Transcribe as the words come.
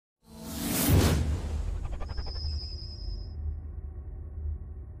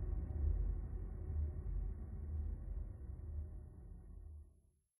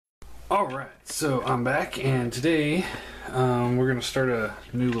Alright, so I'm back, and today we're going to start a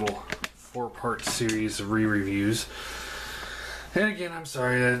new little 4-part series of re-reviews. And again, I'm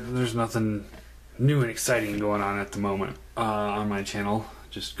sorry that there's nothing new and exciting going on at the moment on my channel.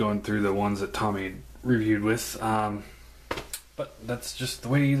 Just going through the ones that Tommy reviewed with. But that's just the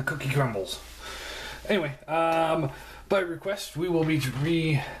way the cookie crumbles. Anyway, by request, we will be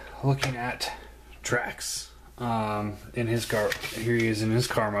re-looking at Tracks. In his car. Here he is in his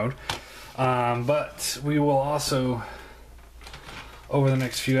car mode. But we will also, over the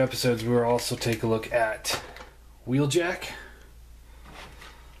next few episodes, we will also take a look at Wheeljack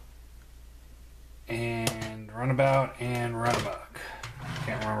and Runabout and Runamuck. I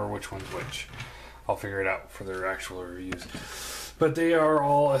can't remember which one's which. I'll figure it out for their actual reviews. But they are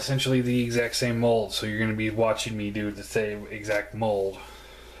all essentially the exact same mold, so you're going to be watching me do the same exact mold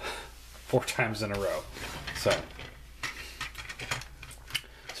 4 times in a row. So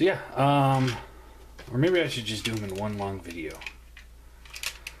yeah, or maybe I should just do them in one long video.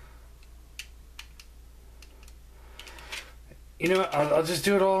 You know what, I'll just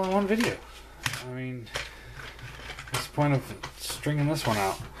do it all in one video. I mean, what's the point of stringing this one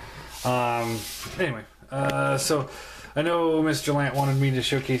out? Anyway, so I know Mr. Lant wanted me to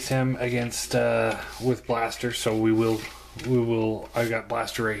showcase him against, with Blaster, so we will, I got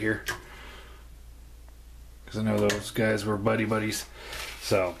Blaster right here. Because I know those guys were buddies.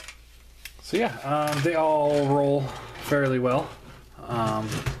 So yeah, they all roll fairly well. I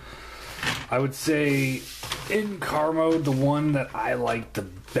would say in car mode, the one that I like the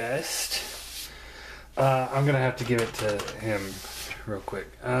best, I'm going to have to give it to him real quick.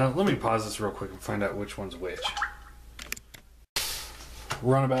 Let me pause this real quick and find out which one's which.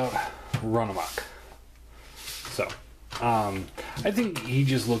 Runabout, Runamuck. So I think he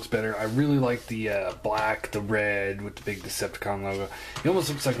just looks better. I really like the black, the red with the big Decepticon logo. He almost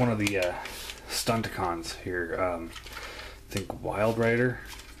looks like one of the Stunticons here. I think Wild Rider.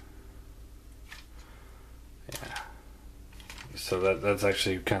 Yeah. So that's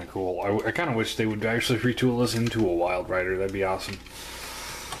actually kind of cool. I kind of wish they would actually retool us into a Wild Rider. That'd be awesome.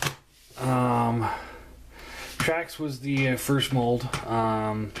 Tracks was the first mold,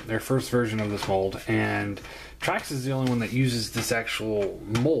 their first version of this mold, and Tracks is the only one that uses this actual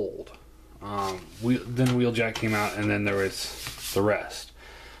mold. Then Wheeljack came out, and then there was the rest.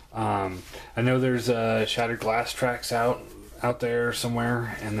 I know there's Shattered Glass Tracks out there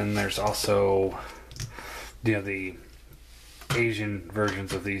somewhere, and then there's also the Asian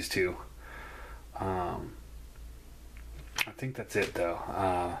versions of these two. I think that's it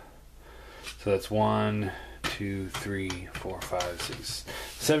though. So that's 1, 2, 3, 4, 5, 6,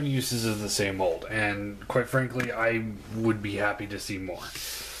 7 uses of the same mold, and quite frankly, I would be happy to see more.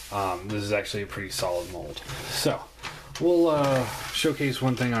 This is actually a pretty solid mold. So we'll showcase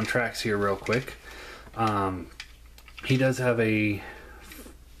one thing on Tracks here real quick. He does have a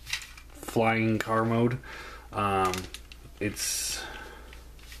flying car mode. Let's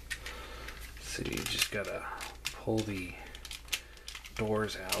see, you just gotta pull the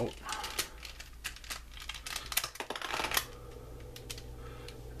doors out.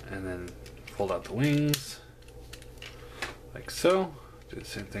 And then fold out the wings, like so. Do the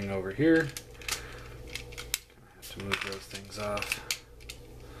same thing over here. Have to move those things off.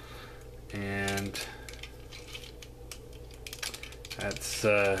 And that's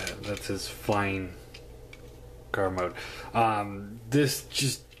his flying car mode. This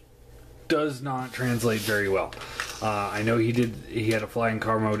just does not translate very well. I know he had a flying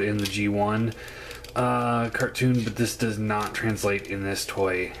car mode in the G1 cartoon, but this does not translate in this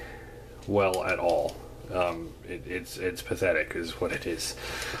toy well at all. It's pathetic is what it is.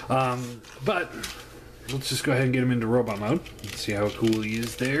 But let's just go ahead and get him into robot mode and see how cool he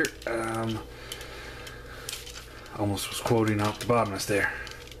is there. Almost was quoting Octobotanus there.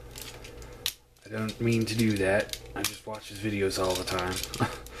 I don't mean to do that. I just watch his videos all the time.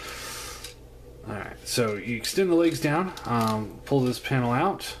 Alright, so you extend the legs down, pull this panel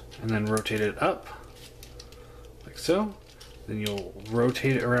out, and then rotate it up like so. Then you'll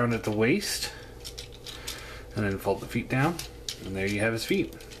rotate it around at the waist, and then fold the feet down, and there you have his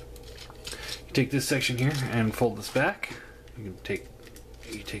feet. You take this section here and fold this back. You take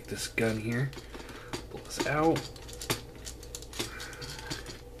this gun here, pull this out.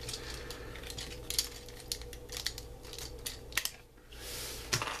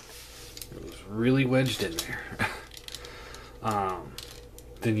 It was really wedged in there.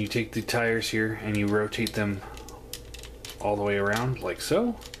 Then you take the tires here and you rotate them all the way around like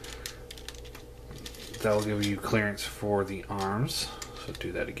so. That'll give you clearance for the arms. So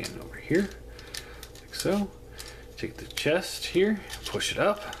do that again over here, like so. Take the chest here, push it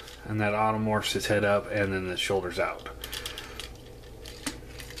up, and that automorphs his head up, and then the shoulders out.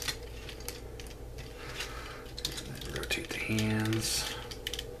 And then rotate the hands.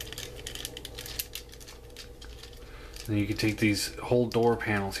 And then you can take these whole door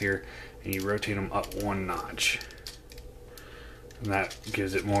panels here and you rotate them up one notch. And that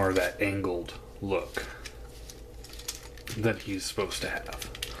gives it more of that angled look that he's supposed to have.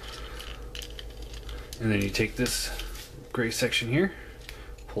 And then you take this gray section here,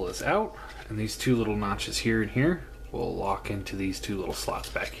 pull this out, and these two little notches here and here will lock into these two little slots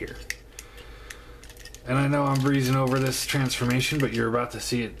back here. And I know I'm breezing over this transformation, but you're about to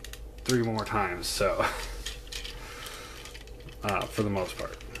see it 3 more times, so for the most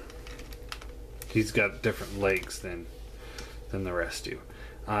part. He's got different legs than the rest do.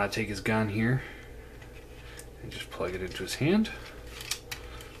 Take his gun here and just plug it into his hand.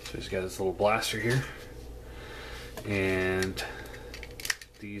 So he's got his little blaster here, and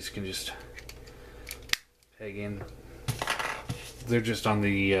these can just peg in. They're just on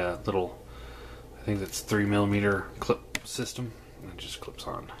the little, I think that's 3mm clip system, and it just clips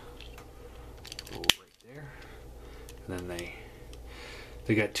on right there. And then they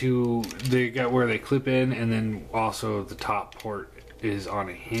got where they clip in, and then also the top port is on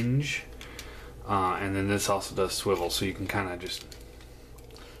a hinge, and then this also does swivel, so you can kind of just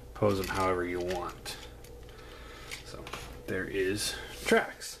pose them however you want. So there is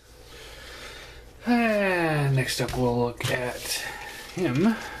Trax. And next up we'll look at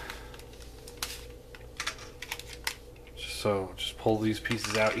him. So just pull these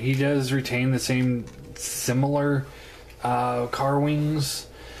pieces out. He does retain the same similar car wings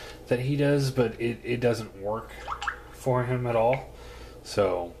that he does, but it doesn't work for him at all.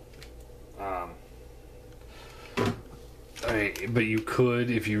 So but you could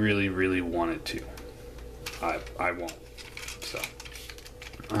if you really wanted to. I won't.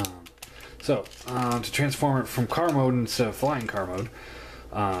 So to transform it from car mode instead of flying car mode,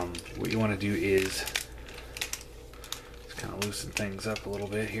 what you want to do is just kind of loosen things up a little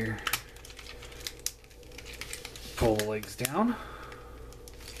bit here. Pull the legs down.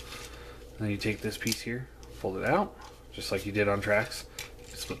 Then you take this piece here, fold it out, just like you did on Trax.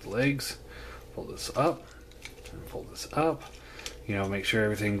 Split the legs, fold this up, and fold this up. You know, make sure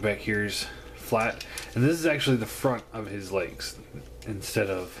everything back here is flat. And this is actually the front of his legs instead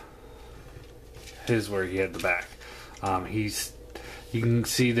of his where he had the back. You can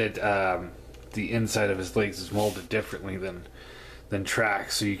see that the inside of his legs is molded differently than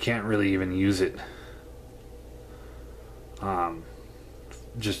Trax, so you can't really even use it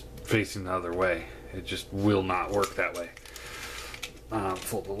just facing the other way. It just will not work that way.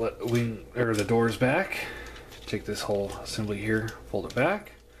 Fold the wing or the doors back. Take this whole assembly here, fold it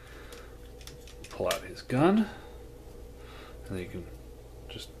back, pull out his gun, and then you can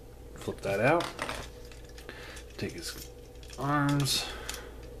just flip that out. Take his arms.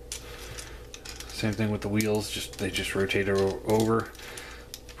 Same thing with the wheels. They just rotate over,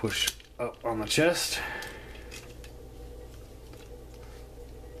 push up on the chest.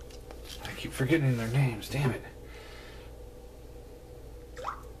 I keep forgetting their names. Damn it.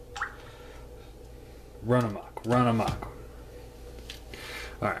 Runamuck.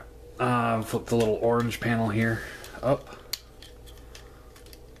 Alright. Flip the little orange panel here up.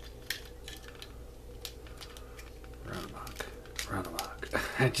 Runamuck.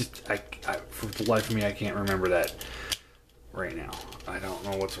 I for the life of me, I can't remember that right now. I don't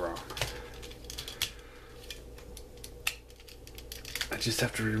know what's wrong. I just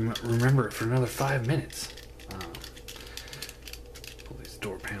have to remember it for another 5 minutes. Pull these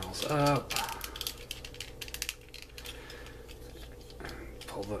door panels up.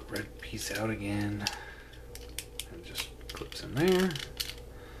 Pull the red piece out again. And just clips in there.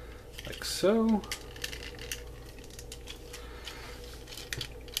 Like so.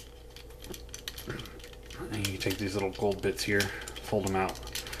 And you take these little gold bits here, fold them out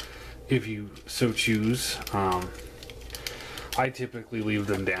if you so choose. I typically leave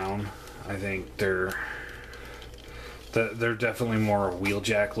them down. I think they're definitely more a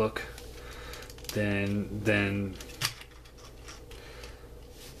Wheeljack look than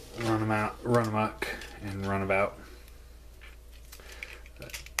Runamuck and Runabout.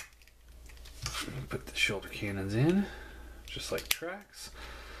 Put the shoulder cannons in, just like Trax.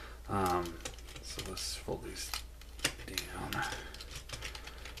 So let's fold these down.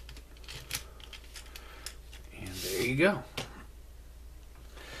 And there you go.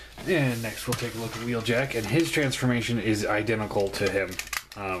 And next we'll take a look at Wheeljack, and his transformation is identical to him.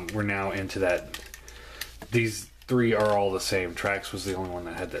 We're now into that. These three are all the same. Trax was the only one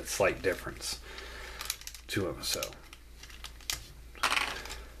that had that slight difference to him. So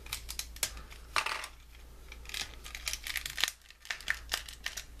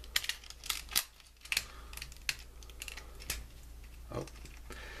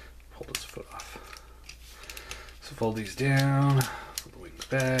Fold these down. Fold the wings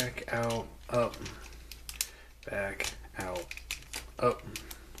back, out, up, back, out, up.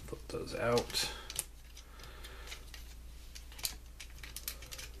 Flip those out.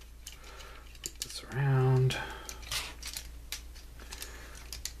 Flip this around.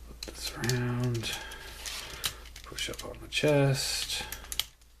 Flip this around. Push up on the chest.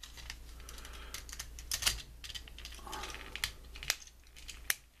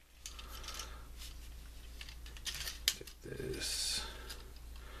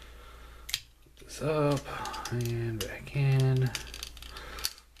 Up and back in.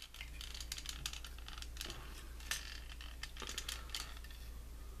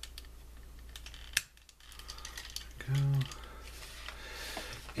 Go.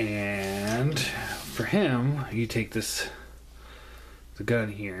 And for him, you take the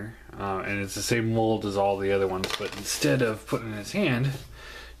gun here, and it's the same mold as all the other ones, but instead of putting it in his hand,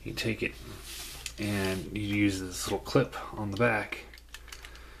 you take it and you use this little clip on the back.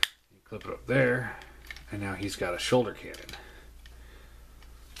 Clip it up there, and now he's got a shoulder cannon,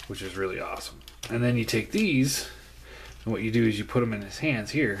 which is really awesome. And then you take these, and what you do is you put them in his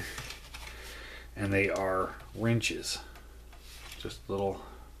hands here, and they are wrenches, just little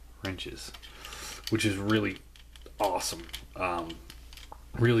wrenches, which is really awesome,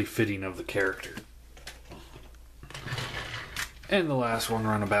 really fitting of the character. And the last one,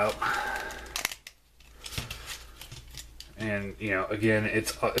 Runabout. And, you know, again,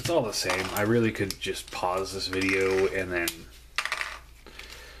 it's all the same. I really could just pause this video and then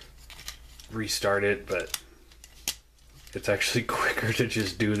restart it, but it's actually quicker to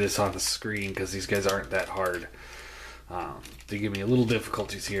just do this on the screen because these guys aren't that hard. They give me a little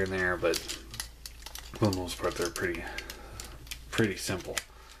difficulties here and there, but for the most part, they're pretty simple.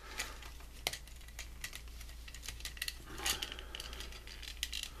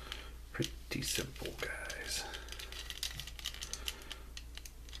 Pretty simple, guys.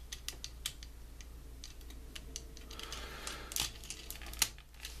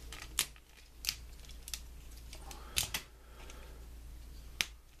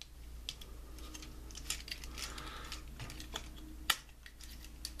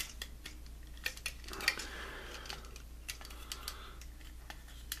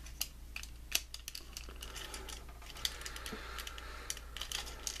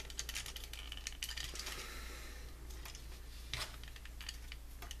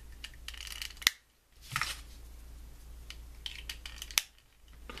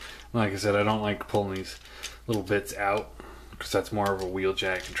 Like I said, I don't like pulling these little bits out because that's more of a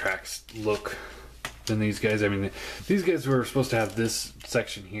Wheeljack and Trax look than these guys. I mean, these guys were supposed to have this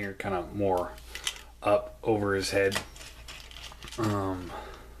section here kind of more up over his head than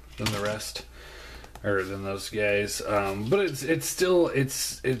the rest, or than those guys. But it's still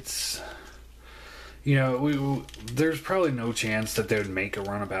you know, there's probably no chance that they would make a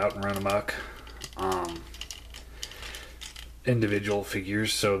Runabout and Runamuck individual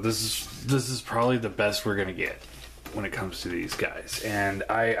figures, so this is probably the best we're gonna get when it comes to these guys, and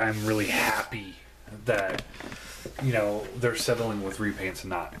I'm really happy that, you know, they're settling with repaints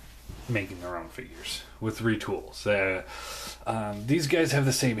and not making their own figures with retools. These guys have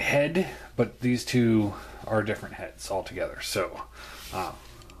the same head, but these two are different heads altogether. So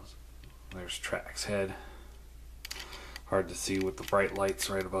there's Trax head, hard to see with the bright lights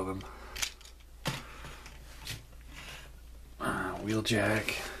right above him.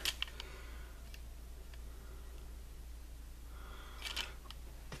 Wheeljack.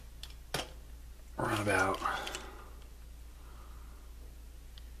 Runabout.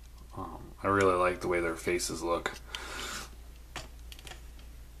 I really like the way their faces look.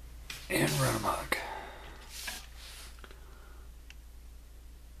 And Runamuck.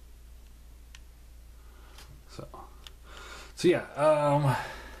 So yeah,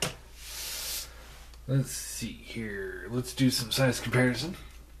 let's see here. Let's do some size comparison.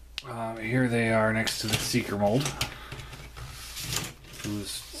 Here they are next to the Seeker mold, who's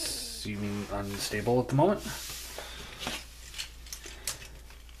seeming unstable at the moment.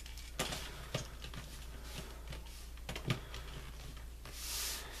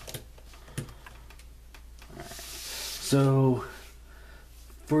 So,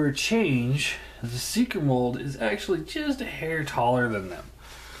 for a change, the Seeker mold is actually just a hair taller than them.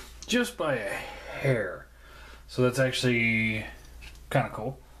 Just by a hair. So that's actually kind of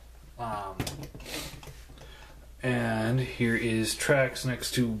cool. And here is Trax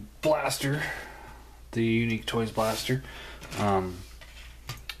next to Blaster, the Unique Toys Blaster. There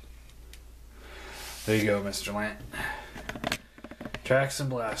you go, Mr. Lant. Trax and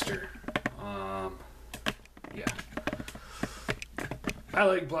Blaster. Yeah. I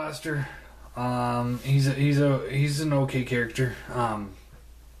like Blaster. He's an okay character. I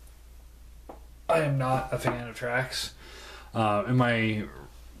am not a fan of Trax. In my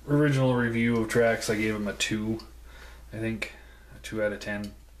original review of Trax, I gave him a 2. I think a 2 out of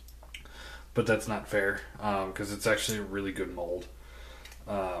 10. But that's not fair because it's actually a really good mold.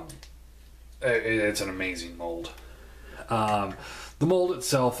 It's an amazing mold. The mold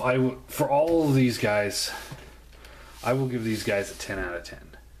itself, for all of these guys, I will give these guys a 10 out of 10.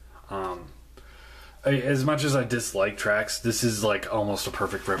 As much as I dislike Trax, this is like almost a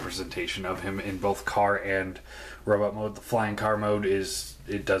perfect representation of him in both car and robot mode. The flying car mode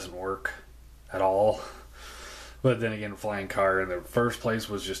it doesn't work at all. But then again, flying car in the first place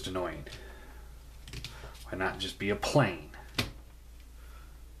was just annoying. Why not just be a plane?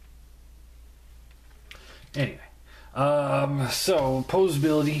 Anyway, so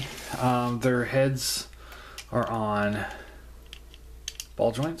posability, their heads are on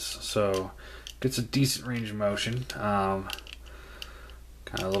ball joints, so gets a decent range of motion. Kind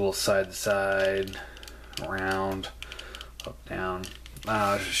of a little side to side, around, up, down.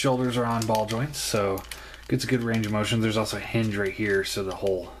 Shoulders are on ball joints, so gets a good range of motion. There's also a hinge right here, so the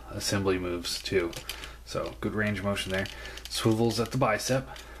whole assembly moves too. So good range of motion there. Swivels at the bicep.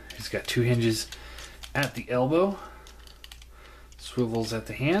 He's got 2 hinges at the elbow. Swivels at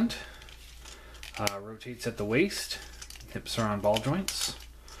the hand. Rotates at the waist. Hips are on ball joints.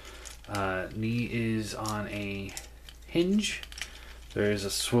 Knee is on a hinge. There is a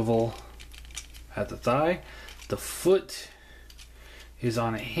swivel at the thigh. The foot is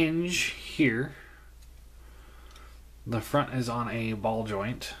on a hinge here. The front is on a ball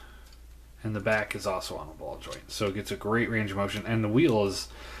joint. And the back is also on a ball joint. So it gets a great range of motion. And the wheel is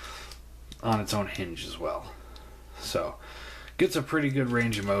on its own hinge as well. So gets a pretty good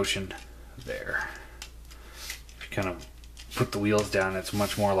range of motion there. If you kind of put the wheels down, it's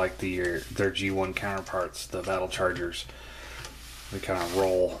much more like their G1 counterparts, the Battle Chargers. They kind of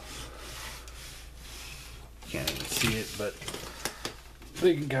roll. You can't even see it, but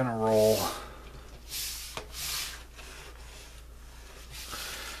they can kind of roll.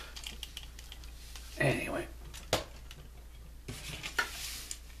 Anyway.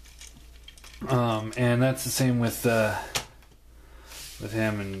 And that's the same with him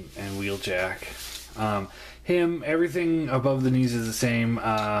and Wheeljack. Him, everything above the knees is the same.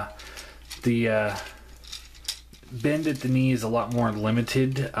 The bend at the knee is a lot more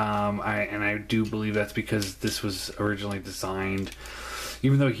limited. I do believe that's because this was originally designed.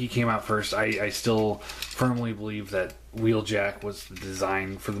 Even though he came out first, I still firmly believe that Wheeljack was the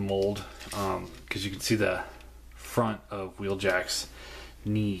design for the mold. Because you can see the front of Wheeljack's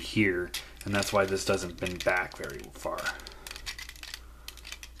knee here. And that's why this doesn't bend back very far.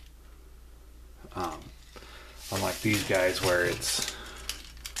 Unlike these guys where it's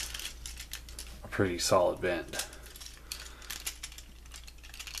a pretty solid bend.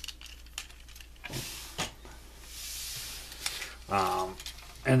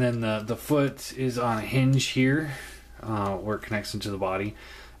 And then the foot is on a hinge here where it connects into the body.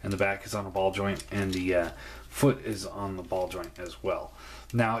 And the back is on a ball joint. And the foot is on the ball joint as well.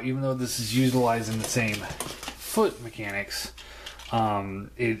 Now, even though this is utilizing the same foot mechanics,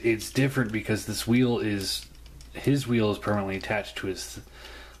 it's different because his wheel is permanently attached to his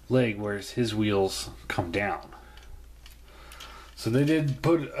leg, whereas his wheels come down. So they did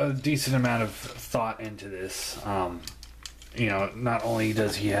put a decent amount of thought into this. Not only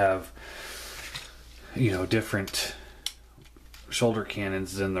does he have, different shoulder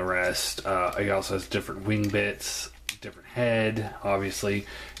cannons than the rest, he also has different wing bits, different head, obviously,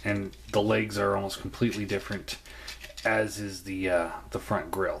 and the legs are almost completely different, as is the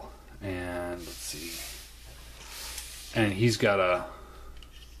front grille. And let's see, and he's got a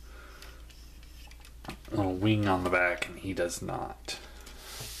wing on the back, and he does not.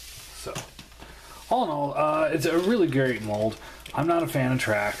 So, all in all, it's a really great mold. I'm not a fan of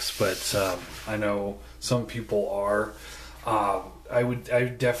Trax, but I know some people are. I would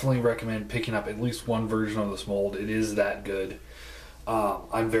definitely recommend picking up at least one version of this mold. It is that good.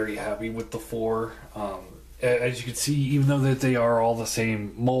 I'm very happy with the 4. As you can see, even though that they are all the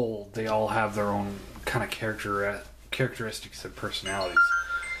same mold, they all have their own kind of characteristics and personalities.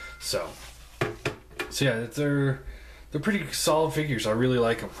 So yeah, they're pretty solid figures. I really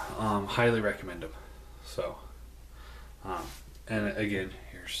like them. Highly recommend them. So, and again,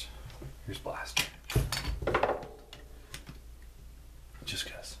 here's Blaster. Just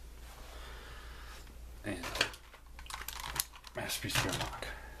cuz. And Masterpiece Runamuck.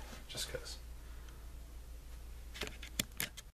 Just cuz.